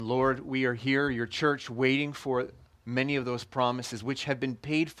Lord, we are here, your church, waiting for many of those promises which have been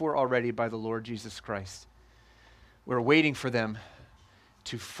paid for already by the Lord Jesus Christ. We're waiting for them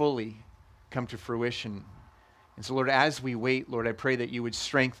to fully come to fruition. And so, Lord, as we wait, Lord, I pray that you would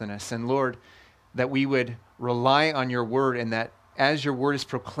strengthen us. And Lord, that we would rely on your word, and that as your word is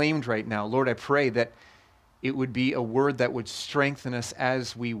proclaimed right now, Lord, I pray that it would be a word that would strengthen us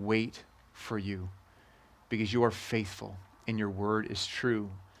as we wait for you, because you are faithful and your word is true.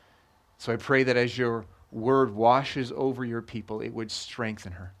 So I pray that as your word washes over your people, it would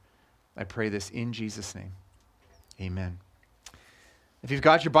strengthen her. I pray this in Jesus' name. Amen. If you've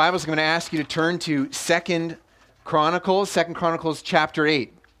got your Bibles, I'm going to ask you to turn to 2 Chronicles chapter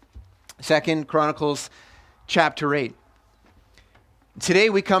 8. 2 Chronicles chapter 8. Today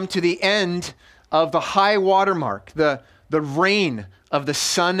we come to the end of the high water mark, the reign of the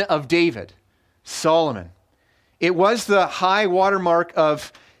son of David, Solomon. It was the high water mark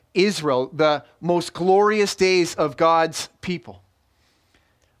of Israel, the most glorious days of God's people.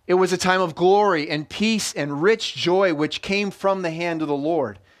 It was a time of glory and peace and rich joy which came from the hand of the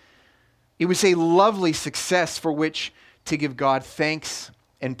Lord. It was a lovely success for which to give God thanks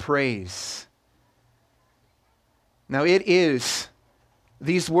and praise. Now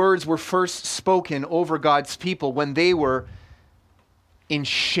these words were first spoken over God's people when they were in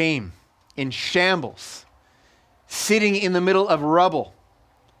shame, in shambles, sitting in the middle of rubble,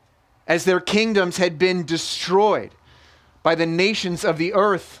 as their kingdoms had been destroyed by the nations of the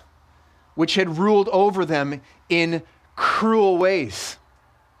earth, which had ruled over them in cruel ways.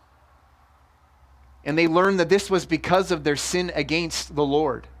 And they learned that this was because of their sin against the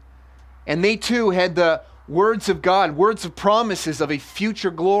Lord. And they too had the words of God, words of promises of a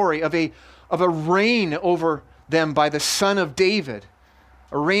future glory, of a reign over them by the Son of David,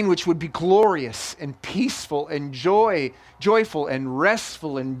 a reign which would be glorious and peaceful and joyful and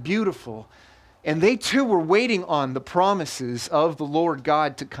restful and beautiful. And they too were waiting on the promises of the Lord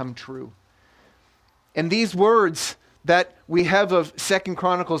God to come true. And these words that we have of 2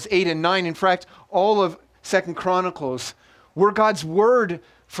 Chronicles 8 and 9, in fact, all of 2 Chronicles, were God's word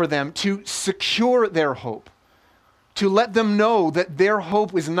for them to secure their hope, to let them know that their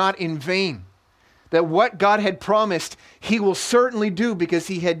hope was not in vain, that what God had promised, he will certainly do because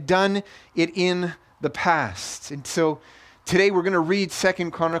he had done it in the past. And so today we're going to read 2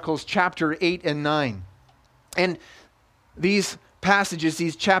 Chronicles chapter 8 and 9. And these passages,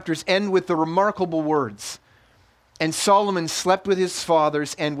 these chapters end with the remarkable words, "And Solomon slept with his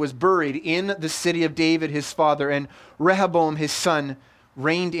fathers and was buried in the city of David his father, and Rehoboam his son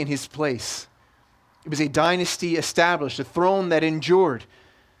reigned in his place." It was a dynasty established, a throne that endured.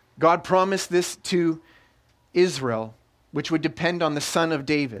 God promised this to Israel, which would depend on the son of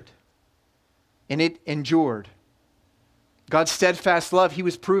David. And it endured. God's steadfast love, he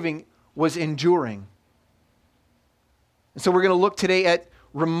was proving, was enduring. And so we're going to look today at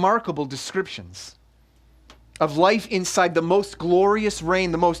remarkable descriptions of life inside the most glorious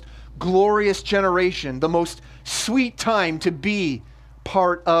reign, the most glorious generation, the most sweet time to be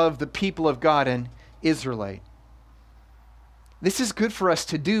part of the people of God and Israelite. This is good for us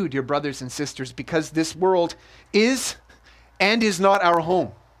to do, dear brothers and sisters, because this world is and is not our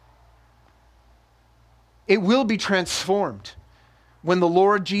home. It will be transformed when the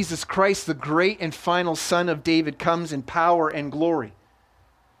Lord Jesus Christ, the great and final Son of David, comes in power and glory.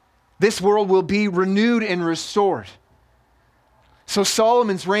 This world will be renewed and restored. So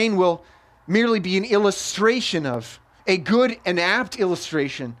Solomon's reign will merely be an illustration of, a good and apt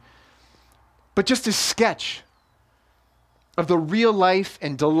illustration, but just a sketch of the real life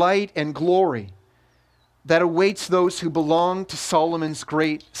and delight and glory that awaits those who belong to Solomon's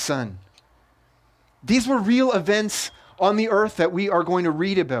great son. These were real events on the earth that we are going to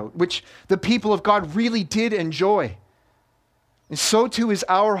read about, which the people of God really did enjoy. And so too is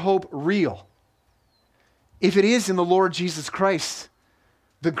our hope real, if it is in the Lord Jesus Christ,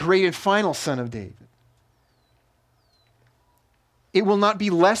 the great and final Son of David. It will not be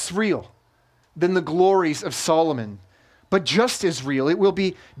less real than the glories of Solomon, but just as real. It will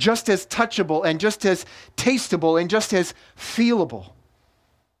be just as touchable and just as tasteable and just as feelable.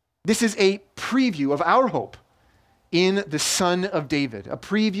 This is a preview of our hope in the Son of David, a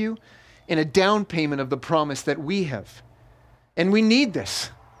preview and a down payment of the promise that we have. And we need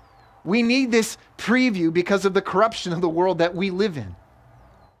this. We need this preview because of the corruption of the world that we live in.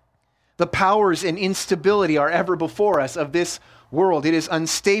 The powers and instability are ever before us of this world. It is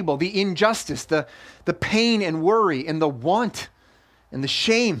unstable. The injustice, the pain and worry and the want and the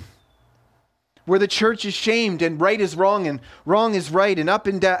shame. Where the church is shamed and right is wrong and wrong is right and up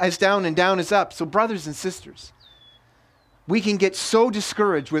and is down and down is up. So brothers and sisters, We can get so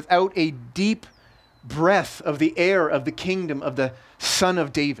discouraged without a deep breath of the air of the kingdom of the Son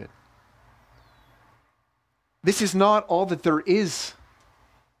of David. This is not all that there is.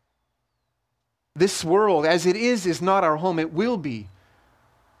 This world, as it is not our home. It will be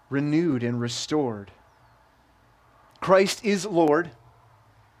renewed and restored. Christ is Lord,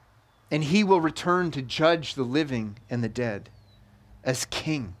 and he will return to judge the living and the dead as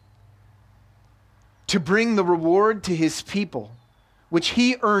King, to bring the reward to his people, which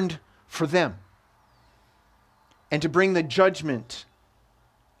he earned for them, and to bring the judgment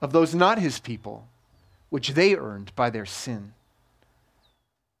of those not his people, which they earned by their sin.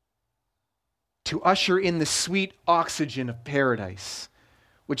 To usher in the sweet oxygen of paradise,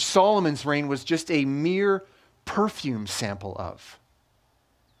 which Solomon's reign was just a mere perfume sample of.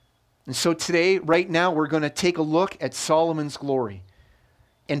 And so today, right now, we're going to take a look at Solomon's glory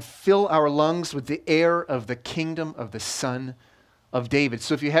and fill our lungs with the air of the kingdom of the Son of David.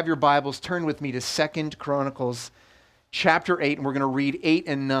 So if you have your Bibles, turn with me to 2 Chronicles chapter 8, and we're going to read 8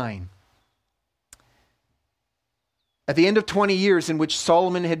 and 9. At the end of 20 years in which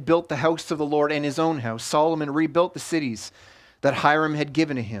Solomon had built the house of the Lord and his own house, Solomon rebuilt the cities that Hiram had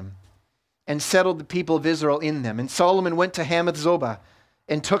given to him and settled the people of Israel in them. And Solomon went to Hamath-zobah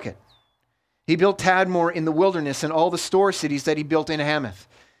and took it. He built Tadmor in the wilderness and all the store cities that he built in Hamath.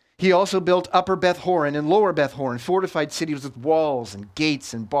 He also built Upper Beth-horon and Lower Beth-horon, fortified cities with walls and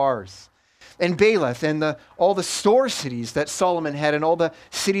gates and bars. And Baalath and all the store cities that Solomon had, and all the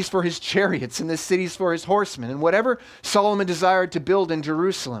cities for his chariots and the cities for his horsemen, and whatever Solomon desired to build in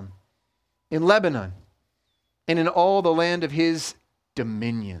Jerusalem, in Lebanon, and in all the land of his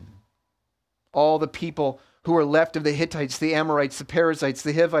dominion. All the people who were left of the Hittites, the Amorites, the Perizzites,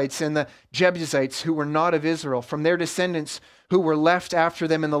 the Hivites, and the Jebusites who were not of Israel, from their descendants who were left after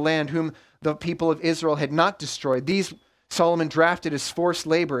them in the land, whom the people of Israel had not destroyed. These Solomon drafted as forced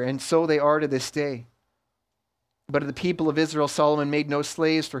labor, and so they are to this day. But of the people of Israel, Solomon made no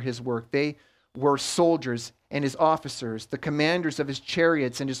slaves for his work. They were soldiers and his officers, the commanders of his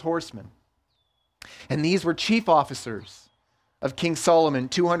chariots and his horsemen. And these were chief officers of King Solomon,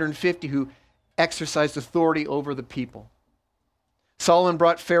 250 who exercised authority over the people. Solomon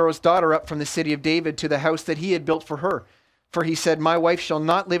brought Pharaoh's daughter up from the city of David to the house that he had built for her. For he said, "My wife shall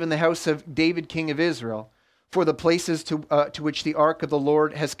not live in the house of David, king of Israel, for the places to which the ark of the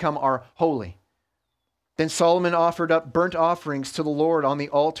Lord has come are holy." Then Solomon offered up burnt offerings to the Lord on the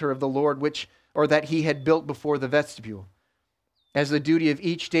altar of the Lord, that he had built before the vestibule, as the duty of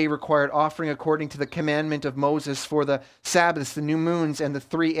each day required, offering according to the commandment of Moses for the Sabbaths, the new moons, and the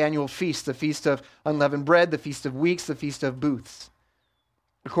 3 annual feasts, the feast of unleavened bread, the feast of weeks, the feast of booths.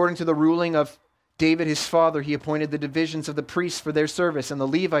 According to the ruling of David his father, he appointed the divisions of the priests for their service and the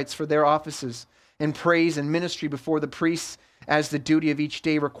Levites for their offices and praise and ministry before the priests as the duty of each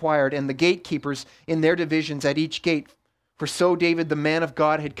day required, and the gatekeepers in their divisions at each gate, for so David the man of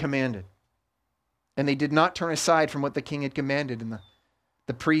God had commanded. And they did not turn aside from what the king had commanded, and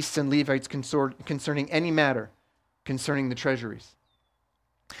the priests and Levites concerning any matter concerning the treasuries.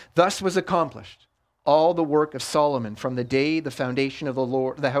 Thus was accomplished all the work of Solomon from the day the foundation of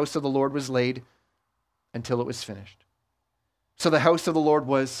the house of the Lord was laid until it was finished. So the house of the Lord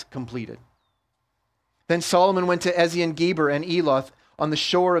was completed. Then Solomon went to Ezion-Geber and Eloth on the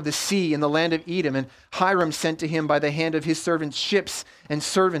shore of the sea in the land of Edom, and Hiram sent to him by the hand of his servants ships and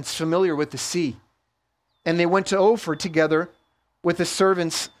servants familiar with the sea. And they went to Ophir together with the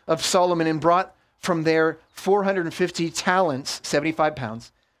servants of Solomon and brought from there 450 talents, 75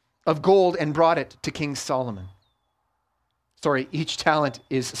 pounds, of gold and brought it to King Solomon. Sorry, each talent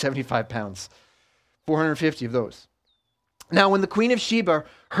is 75 pounds. 450 of those. Now, when the Queen of Sheba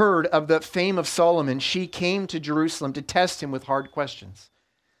heard of the fame of Solomon, she came to Jerusalem to test him with hard questions,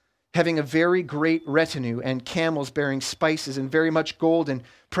 having a very great retinue and camels bearing spices and very much gold and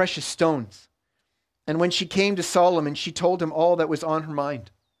precious stones. And when she came to Solomon, she told him all that was on her mind.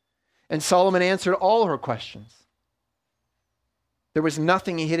 And Solomon answered all her questions. There was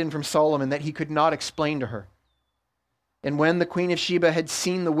nothing hidden from Solomon that he could not explain to her. And when the Queen of Sheba had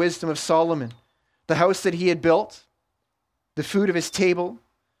seen the wisdom of Solomon, the house that he had built, the food of his table,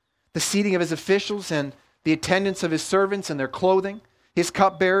 the seating of his officials, and the attendance of his servants and their clothing, his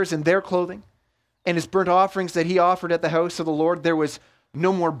cupbearers and their clothing, and his burnt offerings that he offered at the house of the Lord, there was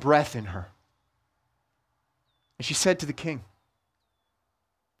no more breath in her. And she said to the king,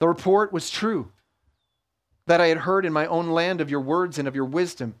 "The report was true that I had heard in my own land of your words and of your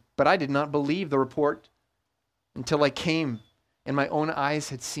wisdom, but I did not believe the report until I came and my own eyes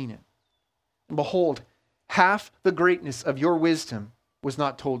had seen it. And behold, half the greatness of your wisdom was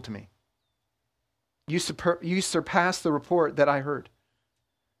not told to me. You surpass the report that I heard.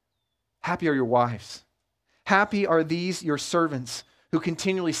 Happy are your wives. Happy are these your servants who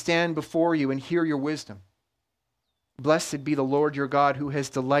continually stand before you and hear your wisdom. Blessed be the Lord your God who has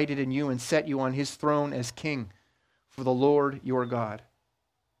delighted in you and set you on his throne as king for the Lord your God.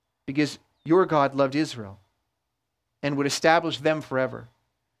 Because your God loved Israel and would establish them forever.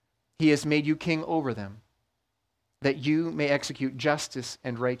 He has made you king over them, that you may execute justice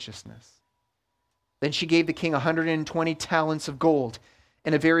and righteousness. Then she gave the king 120 talents of gold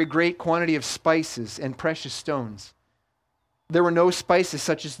and a very great quantity of spices and precious stones. There were no spices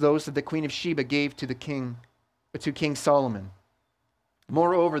such as those that the Queen of Sheba gave to King Solomon.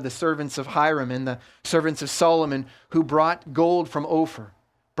 Moreover, the servants of Hiram and the servants of Solomon who brought gold from Ophir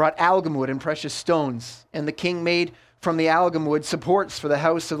brought algum wood and precious stones, and the king made from the algum wood supports for the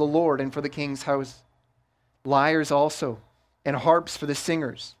house of the Lord and for the king's house. Lyres also, and harps for the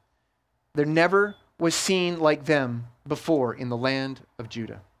singers. There never was seen like them before in the land of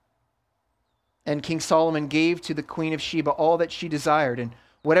Judah. And King Solomon gave to the Queen of Sheba all that she desired, and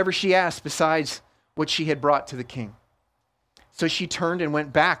whatever she asked besides what she had brought to the king. So she turned and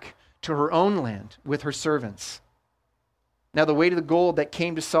went back to her own land with her servants. Now the weight of the gold that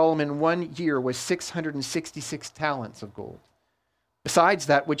came to Solomon 1 year was 666 talents of gold, besides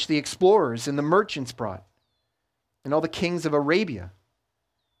that which the explorers and the merchants brought. And all the kings of Arabia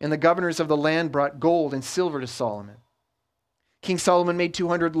and the governors of the land brought gold and silver to Solomon. King Solomon made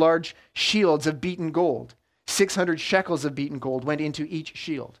 200 large shields of beaten gold. 600 shekels of beaten gold went into each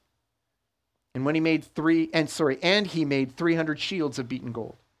shield. And he made 300 shields of beaten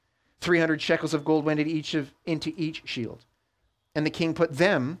gold. 300 shekels of gold went into each shield. And the king put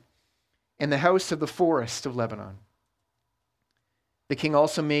them in the house of the forest of Lebanon. The king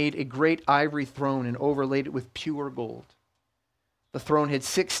also made a great ivory throne and overlaid it with pure gold. The throne had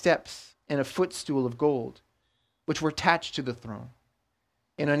 6 steps and a footstool of gold, which were attached to the throne.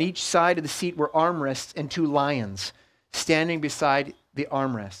 And on each side of the seat were armrests and 2 lions standing beside the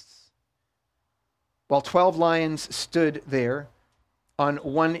armrests. While 12 lions stood there, on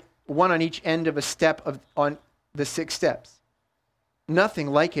one on each end of a step on the 6 steps. Nothing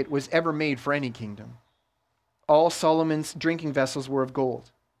like it was ever made for any kingdom. All Solomon's drinking vessels were of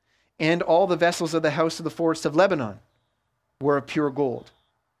gold, and all the vessels of the house of the forest of Lebanon were of pure gold.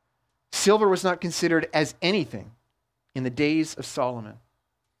 Silver was not considered as anything in the days of Solomon.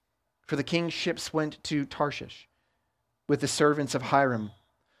 For the king's ships went to Tarshish with the servants of Hiram.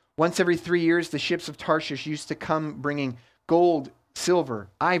 Once every 3 years, the ships of Tarshish used to come bringing gold, silver,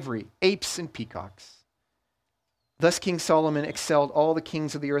 ivory, apes, and peacocks. Thus King Solomon excelled all the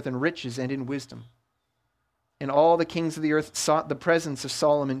kings of the earth in riches and in wisdom. And all the kings of the earth sought the presence of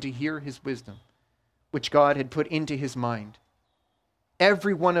Solomon to hear his wisdom, which God had put into his mind.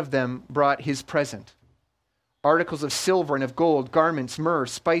 Every one of them brought his present, articles of silver and of gold, garments, myrrh,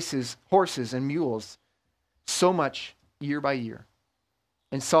 spices, horses, and mules, so much year by year.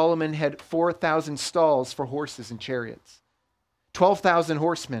 And Solomon had 4,000 stalls for horses and chariots, 12,000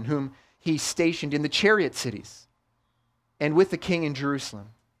 horsemen whom he stationed in the chariot cities and with the king in Jerusalem.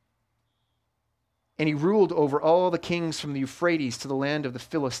 And he ruled over all the kings from the Euphrates to the land of the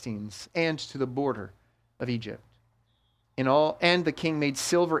Philistines and to the border of Egypt. And the king made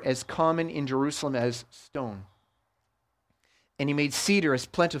silver as common in Jerusalem as stone. And he made cedar as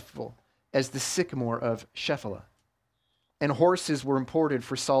plentiful as the sycamore of Shephelah. And horses were imported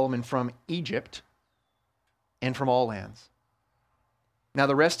for Solomon from Egypt and from all lands. Now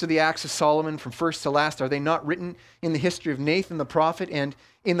the rest of the acts of Solomon from first to last, are they not written in the history of Nathan the prophet, and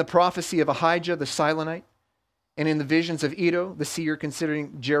in the prophecy of Ahijah the Silonite, and in the visions of Iddo the seer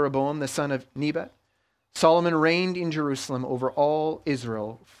considering Jeroboam the son of Nebat? Solomon reigned in Jerusalem over all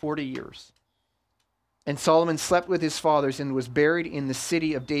Israel 40 years. And Solomon slept with his fathers and was buried in the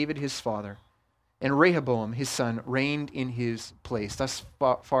city of David his father. And Rehoboam his son reigned in his place. Thus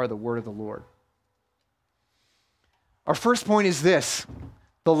far the word of the Lord. Our first point is this: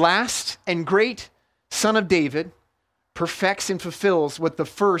 the last and great son of David perfects and fulfills what the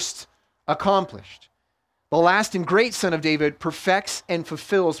first accomplished. The last and great son of David perfects and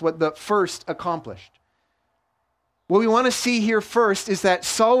fulfills what the first accomplished. What we want to see here first is that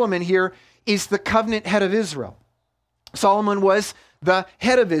Solomon here is the covenant head of Israel. Solomon was the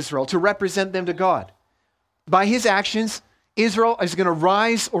head of Israel to represent them to God. By his actions, Israel is going to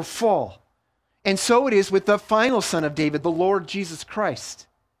rise or fall. And so it is with the final son of David, the Lord Jesus Christ.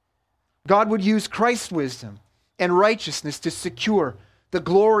 God would use Christ's wisdom and righteousness to secure the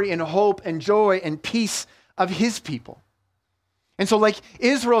glory and hope and joy and peace of his people. And so like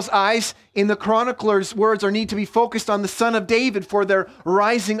Israel's eyes in the chronicler's words are need to be focused on the son of David for their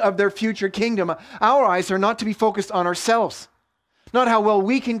rising of their future kingdom. Our eyes are not to be focused on ourselves. Not how well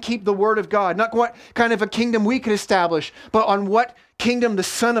we can keep the word of God, not what kind of a kingdom we could establish, but on what kingdom the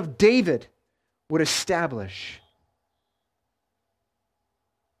son of David would establish.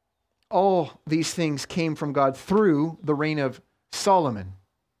 All these things came from God through the reign of Solomon,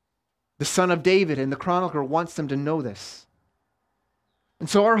 the son of David, and the chronicler wants them to know this. And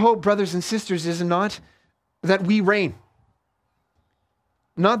so our hope, brothers and sisters, is not that we reign.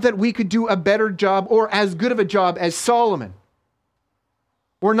 Not that we could do a better job or as good of a job as Solomon.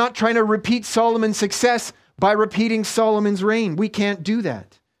 We're not trying to repeat Solomon's success by repeating Solomon's reign. We can't do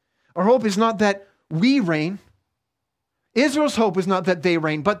that. Our hope is not that we reign. Israel's hope is not that they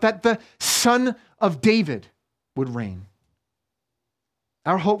reign, but that the son of David would reign.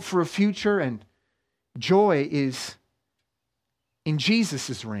 Our hope for a future and joy is in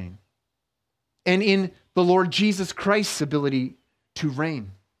Jesus' reign and in the Lord Jesus Christ's ability to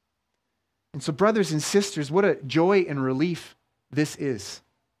reign. And so, brothers and sisters, what a joy and relief this is.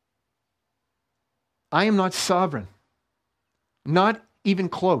 I am not sovereign, not even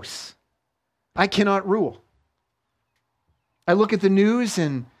close. I cannot rule. I look at the news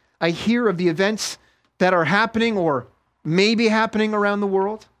and I hear of the events that are happening or may be happening around the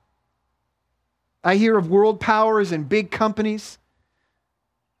world. I hear of world powers and big companies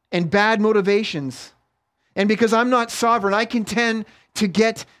and bad motivations. And because I'm not sovereign, I can tend to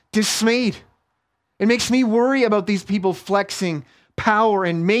get dismayed. It makes me worry about these people flexing power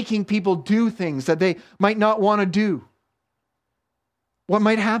and making people do things that they might not want to do. What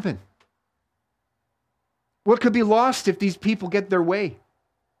might happen? What could be lost if these people get their way?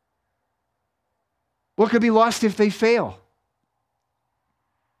 What could be lost if they fail?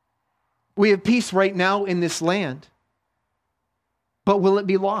 We have peace right now in this land, but will it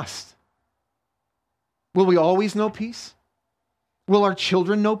be lost? Will we always know peace? Will our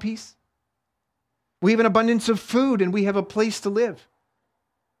children know peace? We have an abundance of food and we have a place to live,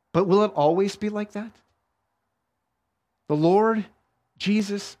 but will it always be like that? The Lord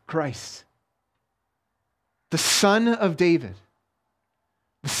Jesus Christ, the Son of David,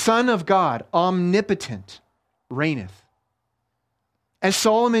 the Son of God, omnipotent, reigneth. As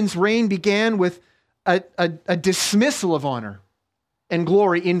Solomon's reign began with a dismissal of honor and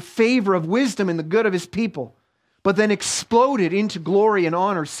glory in favor of wisdom and the good of his people, but then exploded into glory and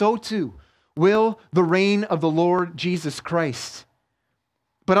honor, so too will the reign of the Lord Jesus Christ.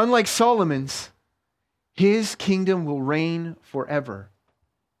 But unlike Solomon's, his kingdom will reign forever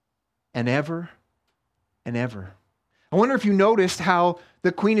and ever and ever. I wonder if you noticed how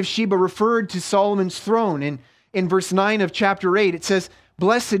the Queen of Sheba referred to Solomon's throne. In verse 9 of chapter 8, it says,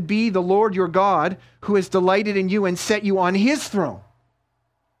 "Blessed be the Lord your God, who has delighted in you and set you on his throne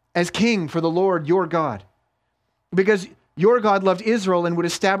as king for the Lord your God. Because your God loved Israel and would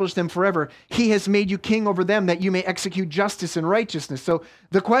establish them forever, he has made you king over them that you may execute justice and righteousness." So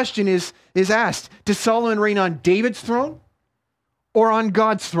the question is asked, does Solomon reign on David's throne or on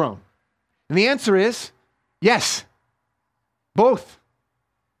God's throne? And the answer is yes, both.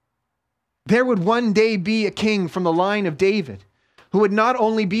 There would one day be a king from the line of David who would not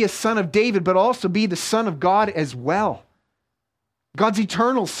only be a son of David, but also be the son of God as well. God's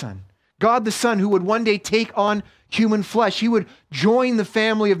eternal son. God the Son who would one day take on human flesh. He would join the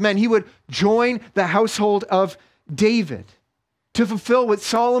family of men. He would join the household of David to fulfill what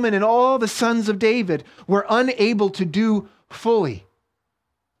Solomon and all the sons of David were unable to do fully.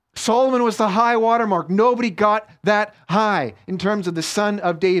 Solomon was the high watermark. Nobody got that high in terms of the son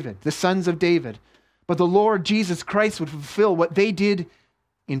of David, the sons of David. But the Lord Jesus Christ would fulfill what they did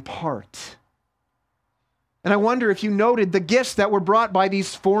in part. And I wonder if you noted the gifts that were brought by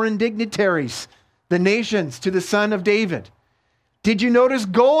these foreign dignitaries, the nations, to the son of David. Did you notice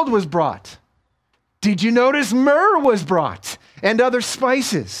gold was brought? Did you notice myrrh was brought and other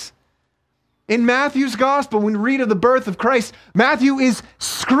spices? In Matthew's gospel, when we read of the birth of Christ, Matthew is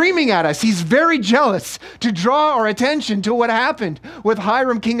screaming at us. He's very jealous to draw our attention to what happened with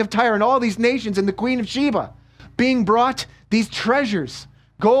Hiram, king of Tyre, and all these nations, and the Queen of Sheba being brought these treasures,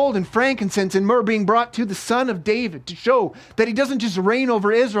 gold and frankincense and myrrh being brought to the son of David to show that he doesn't just reign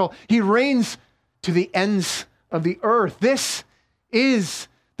over Israel, he reigns to the ends of the earth. This is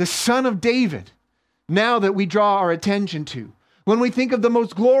the son of David now that we draw our attention to. When we think of the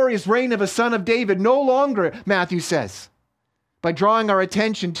most glorious reign of a son of David, no longer, Matthew says, by drawing our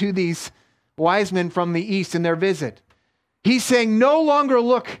attention to these wise men from the east in their visit, he's saying no longer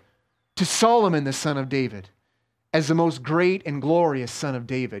look to Solomon, the son of David, as the most great and glorious son of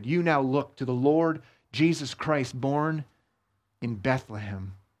David. You now look to the Lord Jesus Christ, born in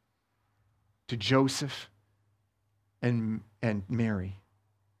Bethlehem to Joseph and Mary.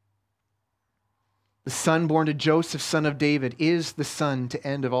 The son born to Joseph, son of David, is the son to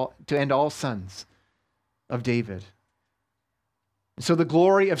end all sons of David. And so the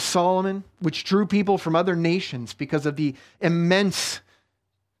glory of Solomon, which drew people from other nations because of the immense,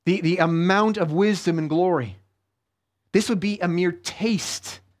 the amount of wisdom and glory, this would be a mere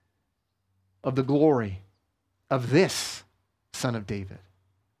taste of the glory of this son of David.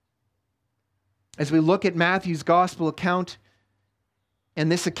 As we look at Matthew's gospel account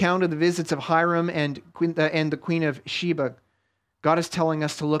and this account of the visits of Hiram and the Queen of Sheba, God is telling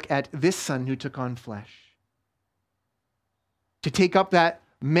us to look at this son who took on flesh, to take up that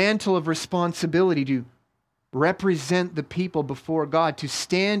mantle of responsibility to represent the people before God, to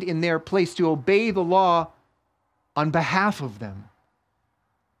stand in their place, to obey the law on behalf of them,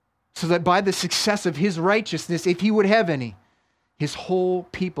 so that by the success of his righteousness, if he would have any, his whole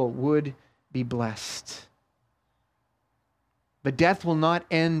people would be blessed. But death will not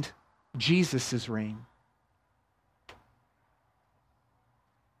end Jesus' reign.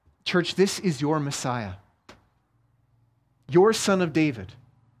 Church, this is your Messiah, your Son of David.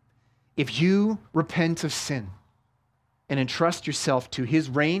 If you repent of sin and entrust yourself to his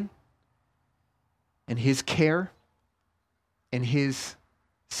reign and his care and his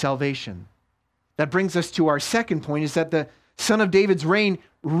salvation. That brings us to our second point, is that the Son of David's reign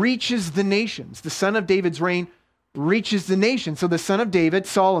reaches the nations. The Son of David's reign reaches the nations. So the Son of David,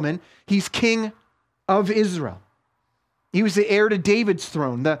 Solomon, he's king of Israel. He was the heir to David's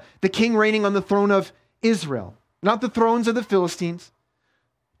throne, the king reigning on the throne of Israel. Not the thrones of the Philistines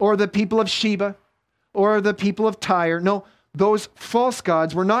or the people of Sheba or the people of Tyre. No, those false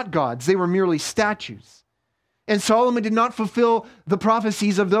gods were not gods. They were merely statues. And Solomon did not fulfill the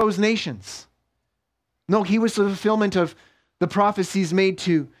prophecies of those nations. No, he was the fulfillment of the prophecies made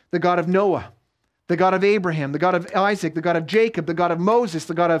to the God of Noah, the God of Abraham, the God of Isaac, the God of Jacob, the God of Moses,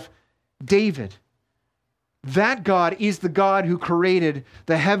 the God of David. That God is the God who created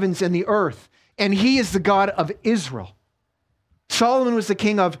the heavens and the earth, and he is the God of Israel. Solomon was the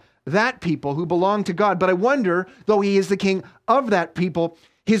king of that people who belonged to God, but I wonder, though he is the king of that people,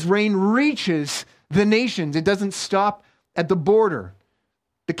 his reign reaches the nations. It doesn't stop at the border.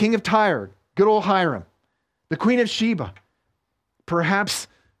 The king of Tyre, good old Hiram, the Queen of Sheba, perhaps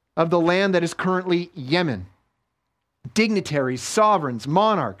of the land that is currently Yemen, dignitaries, sovereigns,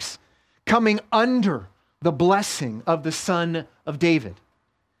 monarchs, coming under the blessing of the Son of David.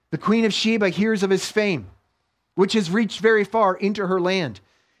 The Queen of Sheba hears of his fame, which has reached very far into her land,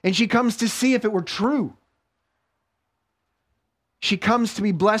 and she comes to see if it were true. She comes to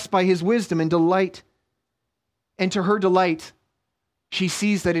be blessed by his wisdom and delight. And to her delight, she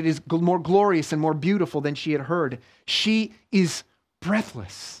sees that it is more glorious and more beautiful than she had heard. She is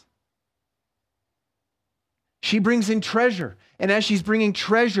breathless. She brings in treasure. And as she's bringing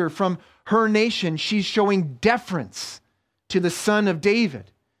treasure from her nation, she's showing deference to the Son of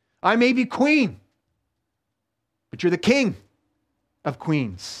David. I may be queen, but you're the king of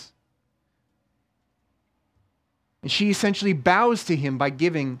queens. And she essentially bows to him by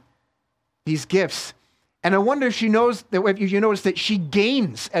giving these gifts. And I wonder if you notice that she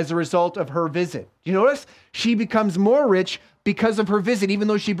gains as a result of her visit. You notice? She becomes more rich because of her visit, even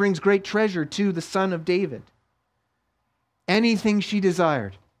though she brings great treasure to the Son of David. Anything she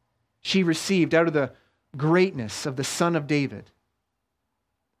desired, she received out of the greatness of the Son of David.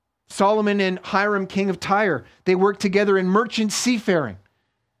 Solomon and Hiram, king of Tyre, they worked together in merchant seafaring,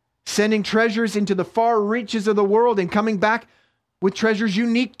 sending treasures into the far reaches of the world and coming back with treasures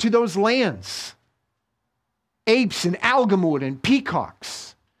unique to those lands. Apes and algamwood and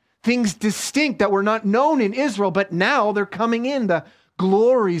peacocks, things distinct that were not known in Israel, but now they're coming in. The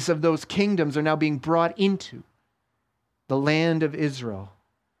glories of those kingdoms are now being brought into the land of Israel.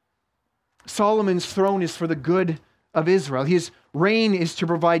 Solomon's throne is for the good of Israel. His reign is to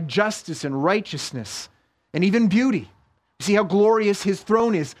provide justice and righteousness and even beauty. See how glorious his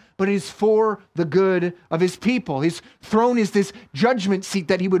throne is, but it is for the good of his people. His throne is this judgment seat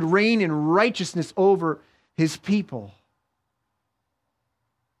that he would reign in righteousness over his people.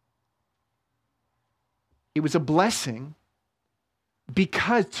 It was a blessing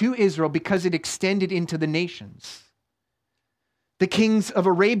to Israel because it extended into the nations. The kings of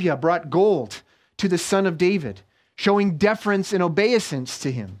Arabia brought gold to the Son of David, showing deference and obeisance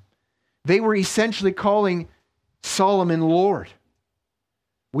to him. They were essentially calling Solomon Lord.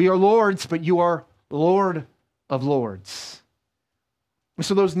 We are lords, but you are Lord of lords. And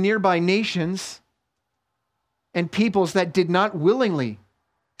so those nearby nations and peoples that did not willingly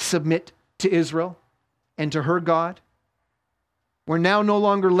submit to Israel and to her God, were now no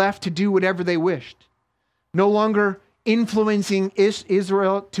longer left to do whatever they wished, no longer influencing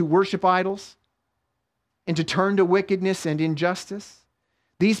Israel to worship idols and to turn to wickedness and injustice.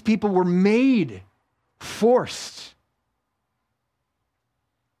 These people were made, forced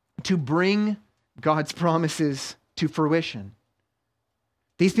to bring God's promises to fruition.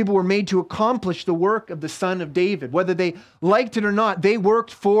 These people were made to accomplish the work of the Son of David. Whether they liked it or not, they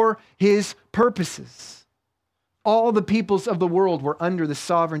worked for his purposes. All the peoples of the world were under the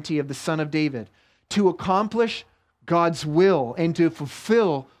sovereignty of the Son of David to accomplish God's will and to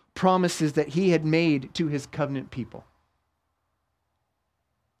fulfill promises that he had made to his covenant people.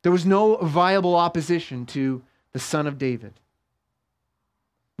 There was no viable opposition to the Son of David.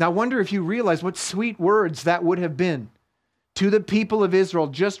 Now, I wonder if you realize what sweet words that would have been to the people of Israel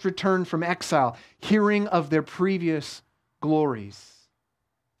just returned from exile, hearing of their previous glories.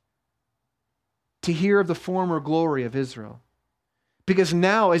 To hear of the former glory of Israel. Because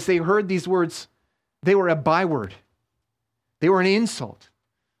now, as they heard these words, they were a byword. They were an insult.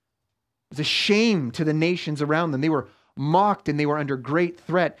 It was a shame to the nations around them. They were mocked and they were under great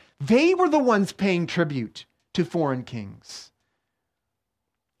threat. They were the ones paying tribute to foreign kings.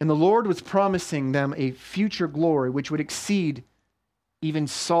 And the Lord was promising them a future glory which would exceed even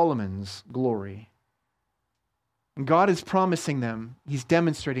Solomon's glory. And God is promising them, he's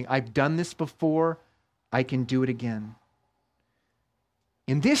demonstrating, I've done this before, I can do it again.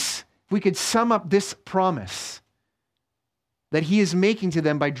 In this, if we could sum up this promise that he is making to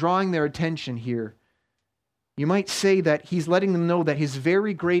them by drawing their attention here, you might say that he's letting them know that his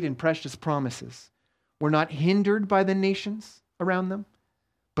very great and precious promises were not hindered by the nations around them,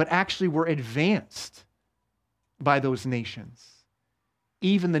 but actually were advanced by those nations,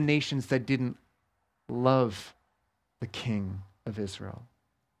 even the nations that didn't love the King of Israel.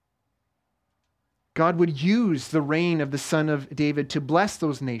 God would use the reign of the Son of David to bless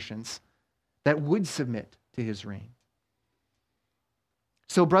those nations that would submit to his reign.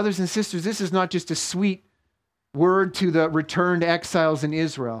 So, brothers and sisters, this is not just a sweet word to the returned exiles in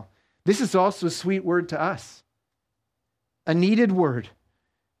Israel. This is also a sweet word to us, a needed word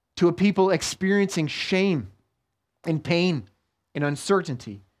to a people experiencing shame and pain and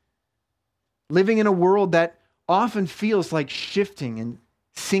uncertainty, living in a world that often feels like shifting and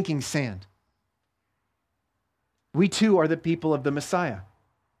sinking sand. We too are the people of the Messiah.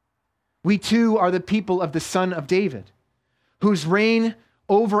 We too are the people of the Son of David, whose reign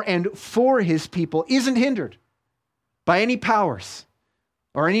over and for his people isn't hindered by any powers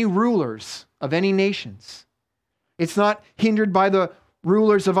or any rulers of any nations. It's not hindered by the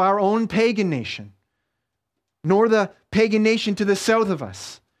rulers of our own pagan nation, nor the pagan nation to the south of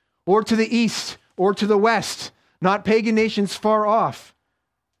us, or to the east, or to the west, not pagan nations far off,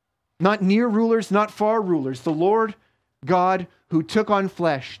 not near rulers, not far rulers. The Lord God who took on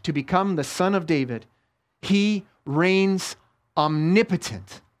flesh to become the Son of David, he reigns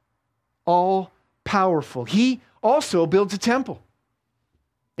omnipotent, all-powerful. He also builds a temple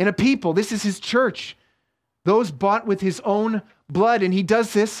and a people. This is his church, those bought with his own blood, and he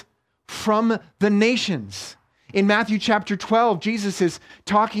does this from the nations. In Matthew chapter 12, Jesus is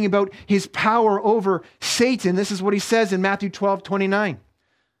talking about his power over Satan. This is what he says in Matthew 12:29.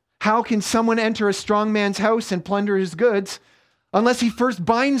 How can someone enter a strong man's house and plunder his goods unless he first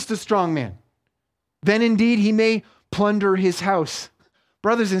binds the strong man? Then indeed he may plunder his house.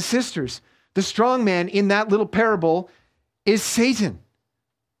 Brothers and sisters, the strong man in that little parable is Satan,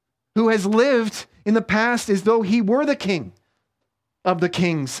 who has lived in the past as though he were the king of the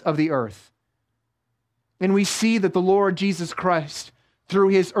kings of the earth. And we see that the Lord Jesus Christ, through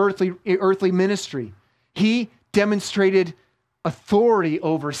his earthly ministry, he demonstrated authority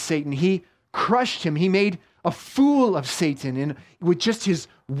over Satan. He crushed him. He made a fool of Satan. And with just his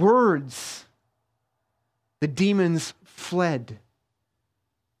words, the demons fled.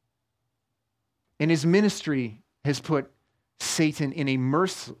 And his ministry has put Satan in a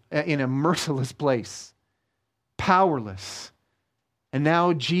merciless place, powerless. And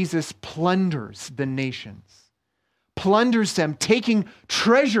now Jesus plunders the nations, plunders them, taking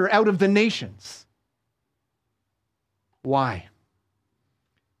treasure out of the nations. Why?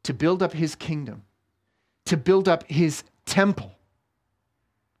 To build up his kingdom, to build up his temple.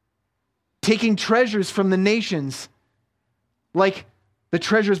 Taking treasures from the nations, like the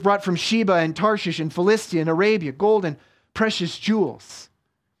treasures brought from Sheba and Tarshish and Philistia and Arabia, gold and precious jewels.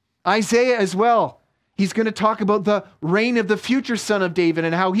 Isaiah as well. He's going to talk about the reign of the future Son of David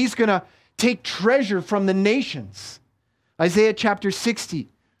and how he's going to take treasure from the nations. Isaiah chapter 60,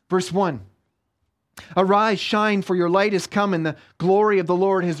 verse 1. Arise, shine, for your light is come, and the glory of the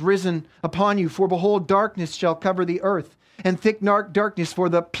Lord has risen upon you. For behold, darkness shall cover the earth, and thick darkness for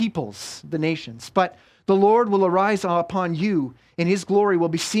the peoples, the nations. But the Lord will arise upon you, and his glory will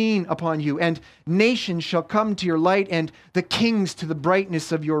be seen upon you, and nations shall come to your light, and the kings to the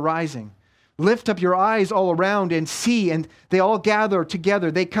brightness of your rising. Lift up your eyes all around and see, and they all gather together.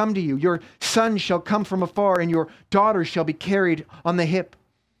 They come to you. Your sons shall come from afar, and your daughters shall be carried on the hip.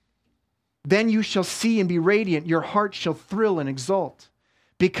 Then you shall see and be radiant. Your heart shall thrill and exult,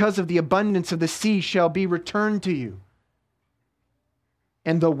 because of the abundance of the sea shall be returned to you,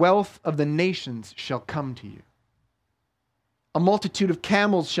 and the wealth of the nations shall come to you. A multitude of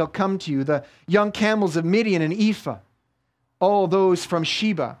camels shall come to you, the young camels of Midian and Ephah. All those from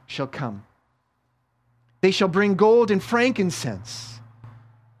Sheba shall come. They shall bring gold and frankincense,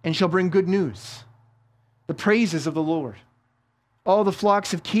 and shall bring good news, the praises of the Lord. All the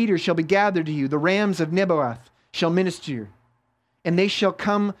flocks of Kedar shall be gathered to you. The rams of Nebaioth shall minister to you, and they shall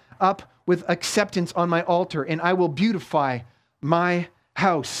come up with acceptance on my altar, and I will beautify my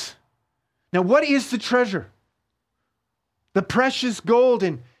house. Now, what is the treasure? The precious gold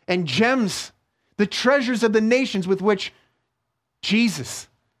and gems, the treasures of the nations with which Jesus,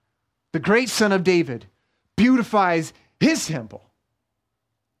 the great Son of David, beautifies his temple.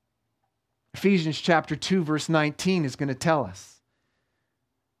 Ephesians chapter 2, verse 19 is going to tell us.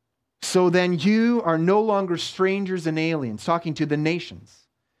 So then you are no longer strangers and aliens, talking to the nations,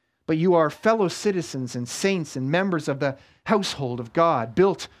 but you are fellow citizens and saints and members of the household of God,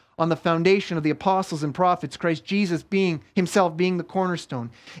 built on the foundation of the apostles and prophets, Christ Jesus himself being the cornerstone,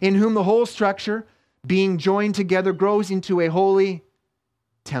 in whom the whole structure, being joined together, grows into a holy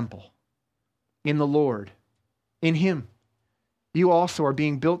temple in the Lord. In him, you also are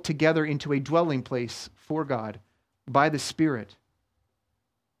being built together into a dwelling place for God by the Spirit.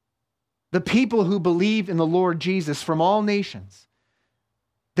 The people who believe in the Lord Jesus from all nations,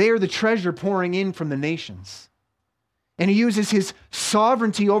 they are the treasure pouring in from the nations. And he uses his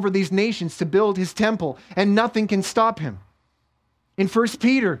sovereignty over these nations to build his temple, and nothing can stop him. In 1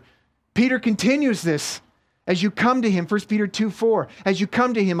 Peter, Peter continues this. As you come to him, 1 Peter 2:4, as you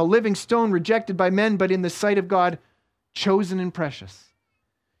come to him, a living stone rejected by men, but in the sight of God, chosen and precious.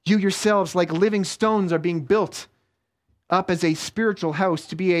 You yourselves, like living stones, are being built up as a spiritual house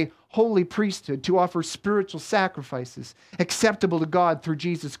to be a holy priesthood, to offer spiritual sacrifices acceptable to God through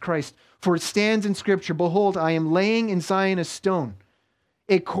Jesus Christ. For it stands in Scripture, behold, I am laying in Zion a stone,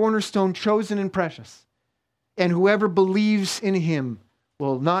 a cornerstone chosen and precious, and whoever believes in him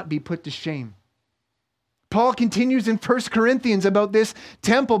will not be put to shame. Paul continues in 1 Corinthians about this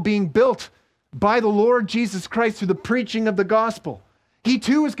temple being built by the Lord Jesus Christ through the preaching of the gospel. He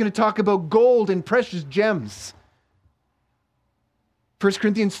too is going to talk about gold and precious gems. 1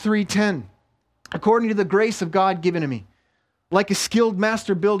 Corinthians 3:10, according to the grace of God given to me, like a skilled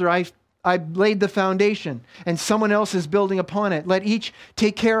master builder, I laid the foundation, and someone else is building upon it. Let each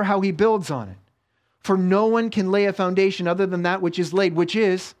take care how he builds on it. For no one can lay a foundation other than that which is laid, which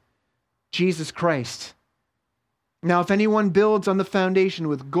is Jesus Christ. Now, if anyone builds on the foundation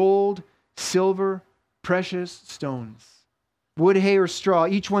with gold, silver, precious stones, wood, hay, or straw,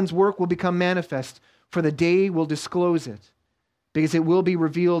 each one's work will become manifest, for the day will disclose it, because it will be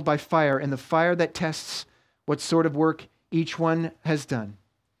revealed by fire, and the fire that tests what sort of work each one has done.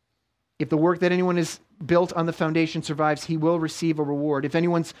 If the work that anyone has built on the foundation survives, he will receive a reward. If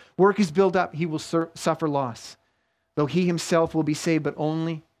anyone's work is built up, he will suffer loss, though he himself will be saved, but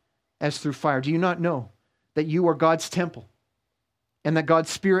only as through fire. Do you not know that you are God's temple and that God's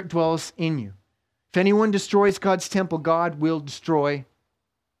Spirit dwells in you? If anyone destroys God's temple, God will destroy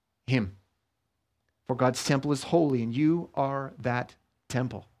him. For God's temple is holy, and you are that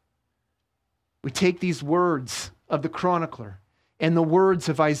temple. We take these words of the chronicler and the words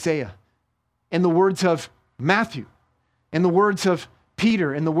of Isaiah and the words of Matthew and the words of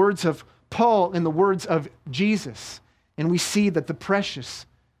Peter and the words of Paul and the words of Jesus, and we see that the precious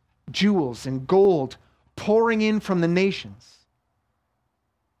jewels and gold pouring in from the nations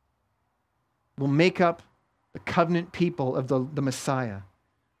will make up the covenant people of the Messiah,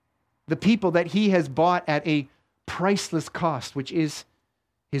 the people that he has bought at a priceless cost, which is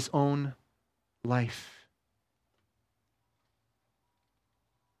his own life.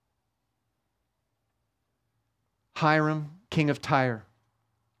 Hiram, king of Tyre,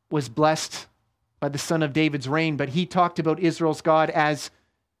 was blessed by the son of David's reign, but he talked about Israel's God as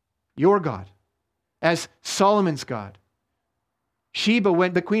your God, as Solomon's God.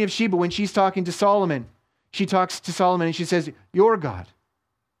 The Queen of Sheba, when she's talking to Solomon, she talks to Solomon and she says, your God.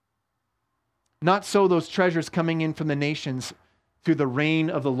 Not so those treasures coming in from the nations through the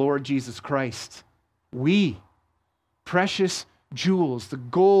reign of the Lord Jesus Christ. We, precious jewels, the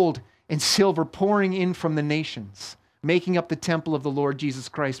gold and silver pouring in from the nations, making up the temple of the Lord Jesus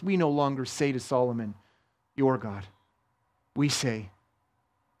Christ, we no longer say to Solomon, your God. We say,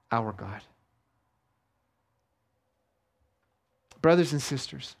 our God. Brothers and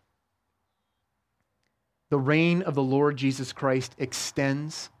sisters, the reign of the Lord Jesus Christ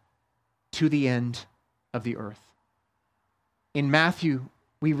extends to the end of the earth. In Matthew,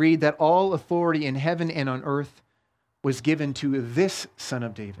 we read that all authority in heaven and on earth was given to this Son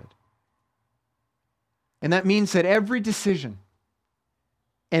of David. And that means that every decision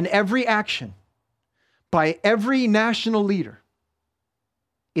and every action by every national leader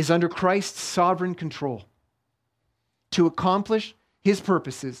is under Christ's sovereign control to accomplish his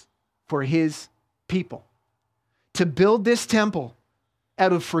purposes for his people. To build this temple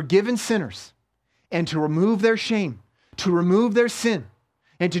out of forgiven sinners and to remove their shame, to remove their sin,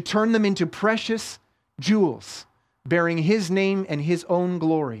 and to turn them into precious jewels bearing his name and his own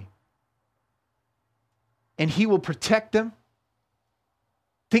glory. And he will protect them.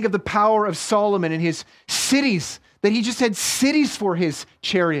 Think of the power of Solomon and his cities, that he just had cities for his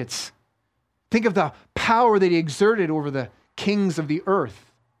chariots. Think of the power that he exerted over the kings of the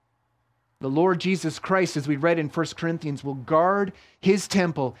earth. The Lord Jesus Christ, as we read in 1 Corinthians, will guard his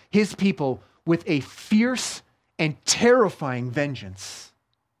temple, his people, with a fierce and terrifying vengeance.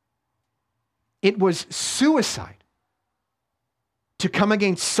 It was suicide to come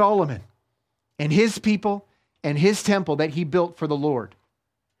against Solomon and his people and his temple that he built for the Lord.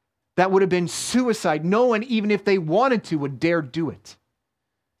 That would have been suicide. No one, even if they wanted to, would dare do it.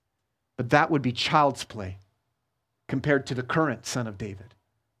 But that would be child's play compared to the current Son of David,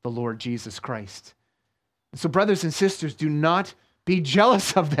 the Lord Jesus Christ. And so, brothers and sisters, do not be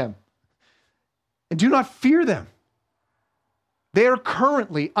jealous of them. And do not fear them. They are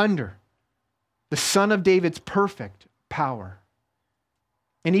currently under the Son of David's perfect power.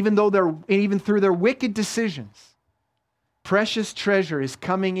 And even through their wicked decisions, precious treasure is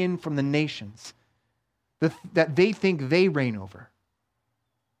coming in from the nations that they think they reign over.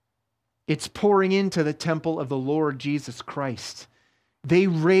 It's pouring into the temple of the Lord Jesus Christ. They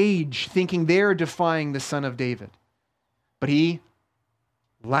rage thinking they're defying the Son of David. But he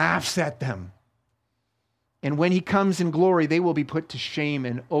laughs at them. And when he comes in glory, they will be put to shame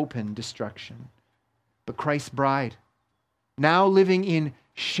and open destruction. But Christ's bride, now living in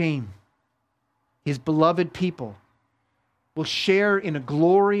shame, his beloved people, will share in a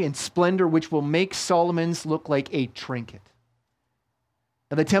glory and splendor which will make Solomon's look like a trinket.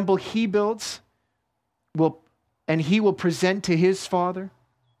 And the temple he builds and he will present to his Father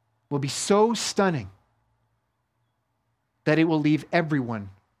will be so stunning that it will leave everyone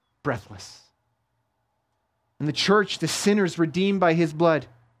breathless. And the church, the sinners redeemed by his blood,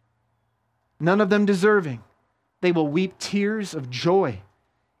 none of them deserving, they will weep tears of joy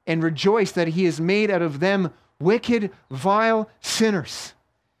and rejoice that he has made out of them wicked, vile sinners.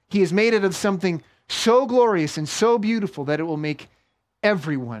 He has made it of something so glorious and so beautiful that it will make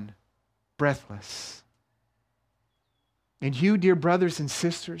everyone breathless. And you, dear brothers and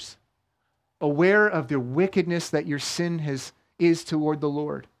sisters, aware of the wickedness that your sin is toward the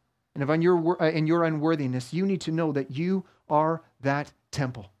Lord, and of your unworthiness, you need to know that you are that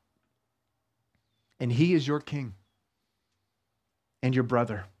temple. And he is your king, and your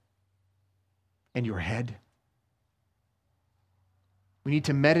brother, and your head. We need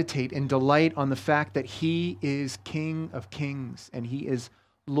to meditate and delight on the fact that he is King of kings and he is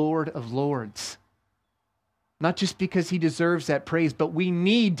Lord of lords. Not just because he deserves that praise, but we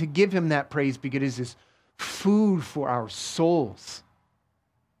need to give him that praise because it is food for our souls.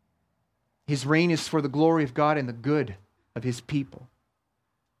 His reign is for the glory of God and the good of his people.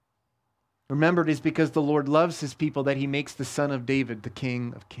 Remember, it is because the Lord loves his people that he makes the Son of David the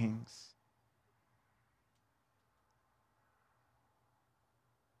King of kings.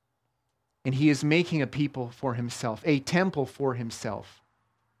 And he is making a people for himself, a temple for himself,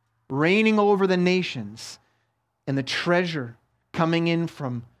 reigning over the nations, and the treasure coming in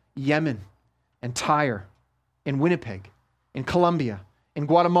from Yemen and Tyre and Winnipeg and Colombia and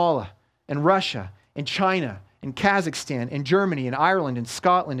Guatemala and Russia and China and Kazakhstan and Germany and Ireland and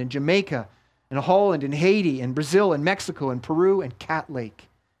Scotland and Jamaica and Holland and Haiti and Brazil and Mexico and Peru and Cat Lake.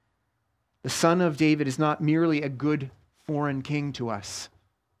 The Son of David is not merely a good foreign king to us.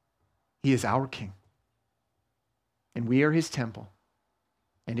 He is our king. And we are his temple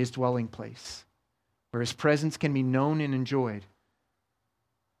and his dwelling place, where his presence can be known and enjoyed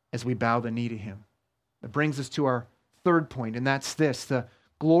as we bow the knee to him. That brings us to our third point, and that's this: the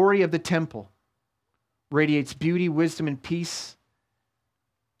glory of the temple radiates beauty, wisdom, and peace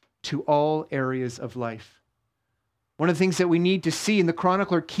to all areas of life. One of the things that we need to see, and the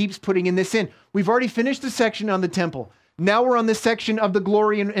chronicler keeps putting in this in. We've already finished the section on the temple. Now we're on this section of the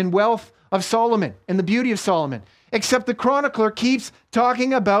glory and wealth of Solomon and the beauty of Solomon. Except the chronicler keeps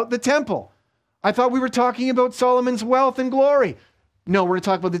talking about the temple. I thought we were talking about Solomon's wealth and glory. No, we're going to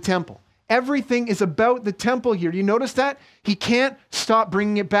talk about the temple. Everything is about the temple here. Do you notice that? He can't stop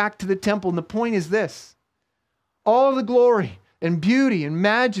bringing it back to the temple. And the point is this. All the glory and beauty and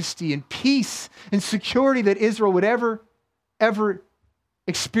majesty and peace and security that Israel would ever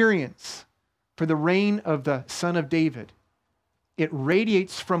experience for the reign of the Son of David, it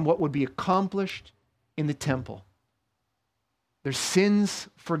radiates from what would be accomplished in the temple. Their sins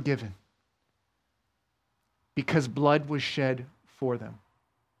forgiven because blood was shed for them.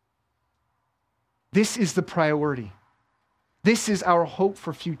 This is the priority. This is our hope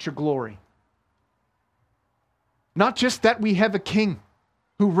for future glory. Not just that we have a king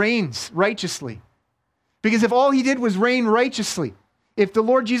who reigns righteously. Because if all he did was reign righteously, if the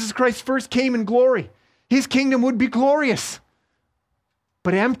Lord Jesus Christ first came in glory, his kingdom would be glorious,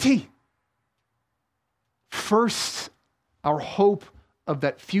 but empty. First, our hope of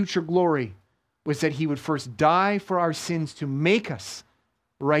that future glory was that he would first die for our sins to make us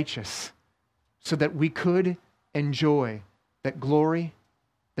righteous so that we could enjoy that glory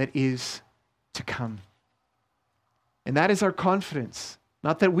that is to come. And that is our confidence.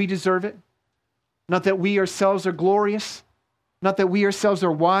 Not that we deserve it. Not that we ourselves are glorious. Not that we ourselves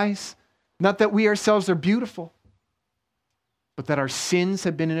are wise. Not that we ourselves are beautiful. But that our sins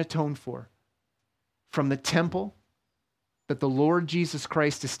have been atoned for from the temple that the Lord Jesus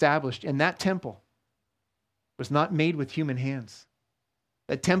Christ established. And that temple was not made with human hands.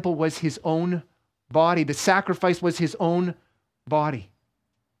 That temple was his own body. The sacrifice was his own body.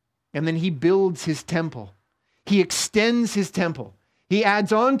 And then he builds his temple. He extends his temple. He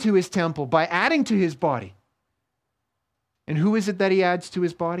adds on to his temple by adding to his body. And who is it that he adds to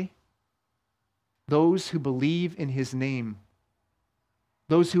his body? Those who believe in his name.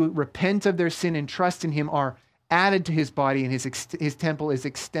 Those who repent of their sin and trust in him are added to his body, and his temple is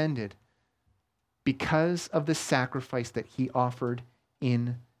extended because of the sacrifice that he offered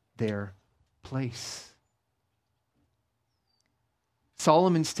in their place.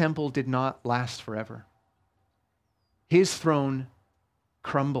 Solomon's temple did not last forever. His throne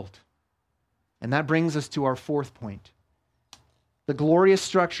crumbled. And that brings us to our fourth point. The glorious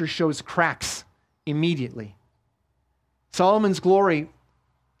structure shows cracks immediately. Solomon's glory,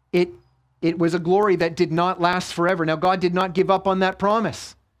 it was a glory that did not last forever. Now, God did not give up on that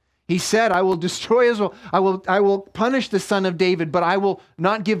promise. He said, I will destroy Israel. I will punish the son of David, but I will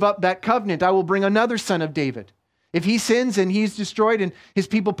not give up that covenant. I will bring another son of David. If he sins and he's destroyed and his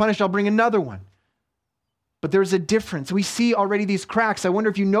people punished, I'll bring another one. But there's a difference. We see already these cracks. I wonder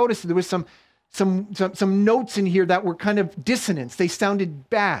if you noticed there was some notes in here that were kind of dissonance. They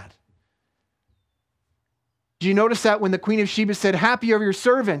sounded bad. Did you notice that when the Queen of Sheba said, happy are your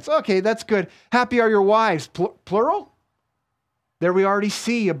servants? Okay, that's good. Happy are your wives. Plural? There we already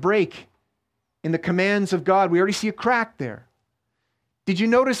see a break in the commands of God. We already see a crack there. Did you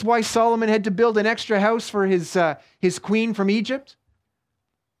notice why Solomon had to build an extra house for his queen from Egypt?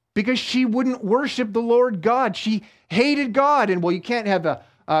 Because she wouldn't worship the Lord God. She hated God. And well, you can't have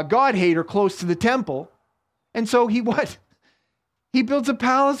a God hater close to the temple. And so he what? He builds a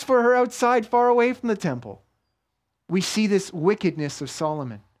palace for her outside, far away from the temple. We see this wickedness of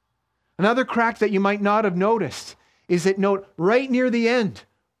Solomon. Another crack that you might not have noticed is that note right near the end,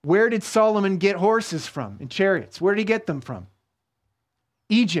 where did Solomon get horses from and chariots? Where did he get them from?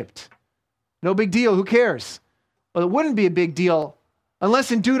 Egypt. No big deal. Who cares? Well, it wouldn't be a big deal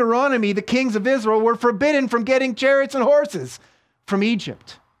unless in Deuteronomy, the kings of Israel were forbidden from getting chariots and horses from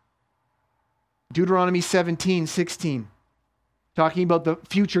Egypt. Deuteronomy 17:16, talking about the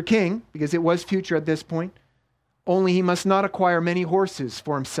future king, because it was future at this point. Only he must not acquire many horses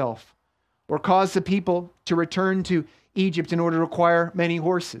for himself, or cause the people to return to Egypt in order to acquire many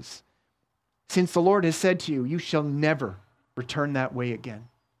horses. Since the Lord has said to you, you shall never return that way again.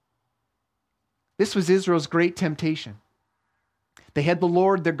 This was Israel's great temptation. They had the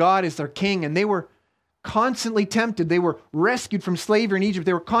Lord, their God, as their king, and they were constantly tempted. They were rescued from slavery in Egypt.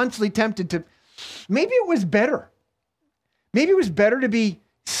 They were constantly tempted to, maybe it was better. Maybe it was better to be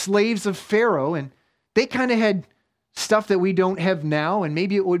slaves of Pharaoh, and they kind of had stuff that we don't have now, and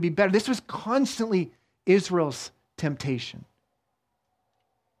maybe it would be better. This was constantly Israel's temptation.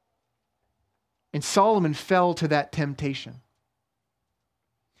 And Solomon fell to that temptation.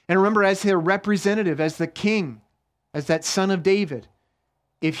 And remember, as their representative, as the king, as that son of David,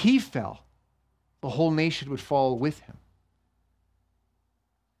 if he fell, the whole nation would fall with him.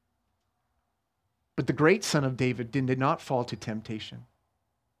 But the great Son of David did not fall to temptation.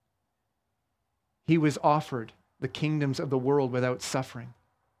 He was offered the kingdoms of the world without suffering,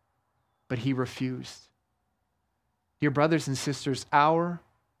 but he refused. Dear brothers and sisters, our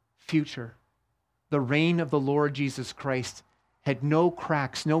future, the reign of the Lord Jesus Christ, had no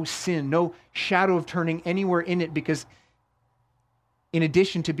cracks, no sin, no shadow of turning anywhere in it, because in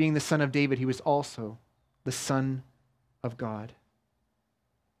addition to being the Son of David, he was also the Son of God.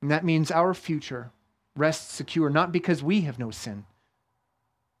 And that means our future rests secure, not because we have no sin,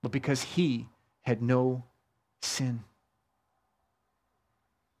 but because he had no sin.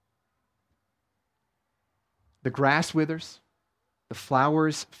 The grass withers, the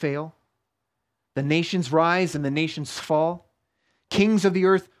flowers fail, the nations rise and the nations fall. Kings of the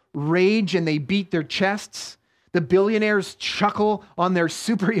earth rage and they beat their chests. The billionaires chuckle on their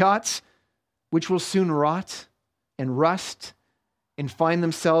super yachts, which will soon rot and rust and find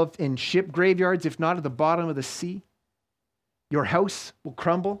themselves in ship graveyards, if not at the bottom of the sea. Your house will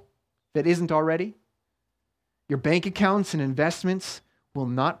crumble if it isn't already. Your bank accounts and investments will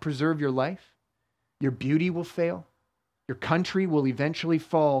not preserve your life. Your beauty will fail. Your country will eventually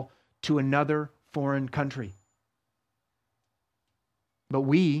fall to another foreign country. But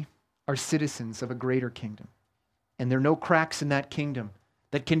we are citizens of a greater kingdom. And there are no cracks in that kingdom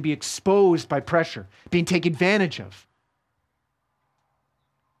that can be exposed by pressure, being taken advantage of.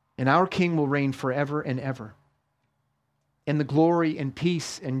 And our King will reign forever and ever. And the glory and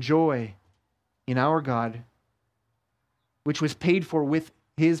peace and joy in our God, which was paid for with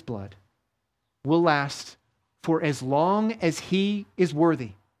his blood, will last for as long as he is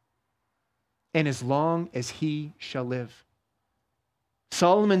worthy and as long as he shall live.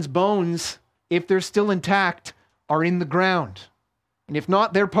 Solomon's bones, if they're still intact, are in the ground. And if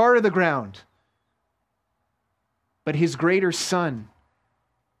not, they're part of the ground. But his greater son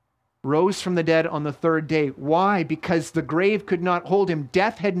rose from the dead on the third day. Why? Because the grave could not hold him.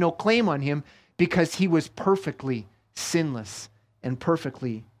 Death had no claim on him because he was perfectly sinless and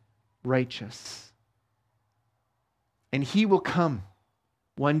perfectly righteous. And he will come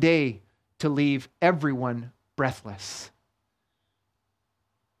one day to leave everyone breathless.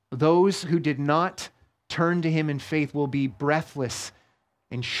 Those who did not turn to him in faith will be breathless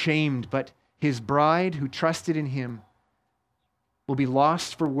and shamed, but his bride who trusted in him will be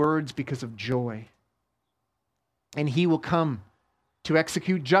lost for words because of joy. And he will come to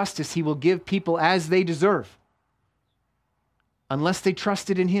execute justice. He will give people as they deserve, unless they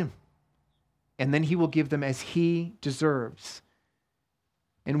trusted in him. And then he will give them as he deserves.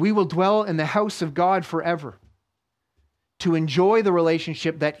 And we will dwell in the house of God forever to enjoy the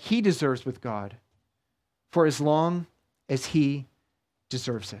relationship that he deserves with God for as long as he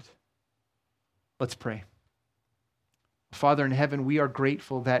deserves it. Let's pray. Father in heaven, we are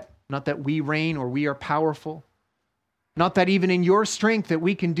grateful that not that we reign or we are powerful, not that even in your strength that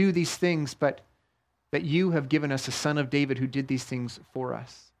we can do these things, but that you have given us a Son of David who did these things for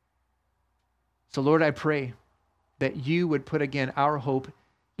us. So Lord, I pray that you would put again our hope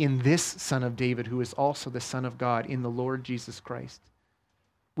in this Son of David, who is also the Son of God, in the Lord Jesus Christ.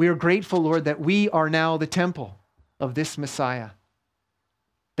 We are grateful, Lord, that we are now the temple of this Messiah,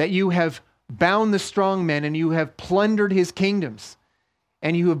 that you have bound the strong men and you have plundered his kingdoms,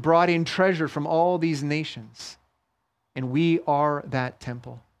 and you have brought in treasure from all these nations. And we are that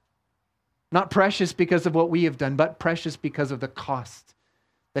temple. Not precious because of what we have done, but precious because of the cost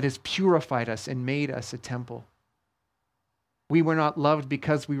that has purified us and made us a temple. We were not loved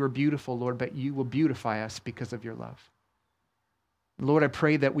because we were beautiful, Lord, but you will beautify us because of your love. Lord, I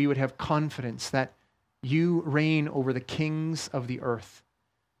pray that we would have confidence that you reign over the kings of the earth.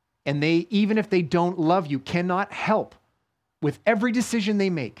 And they, even if they don't love you, cannot help with every decision they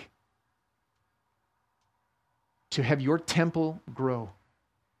make to have your temple grow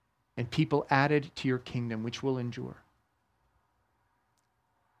and people added to your kingdom, which will endure.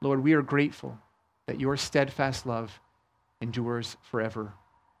 Lord, we are grateful that your steadfast love endures forever,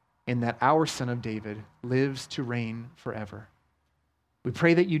 and that our Son of David lives to reign forever. We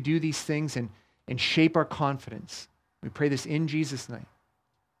pray that you do these things and shape our confidence. We pray this in Jesus' name.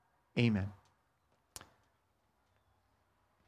 Amen.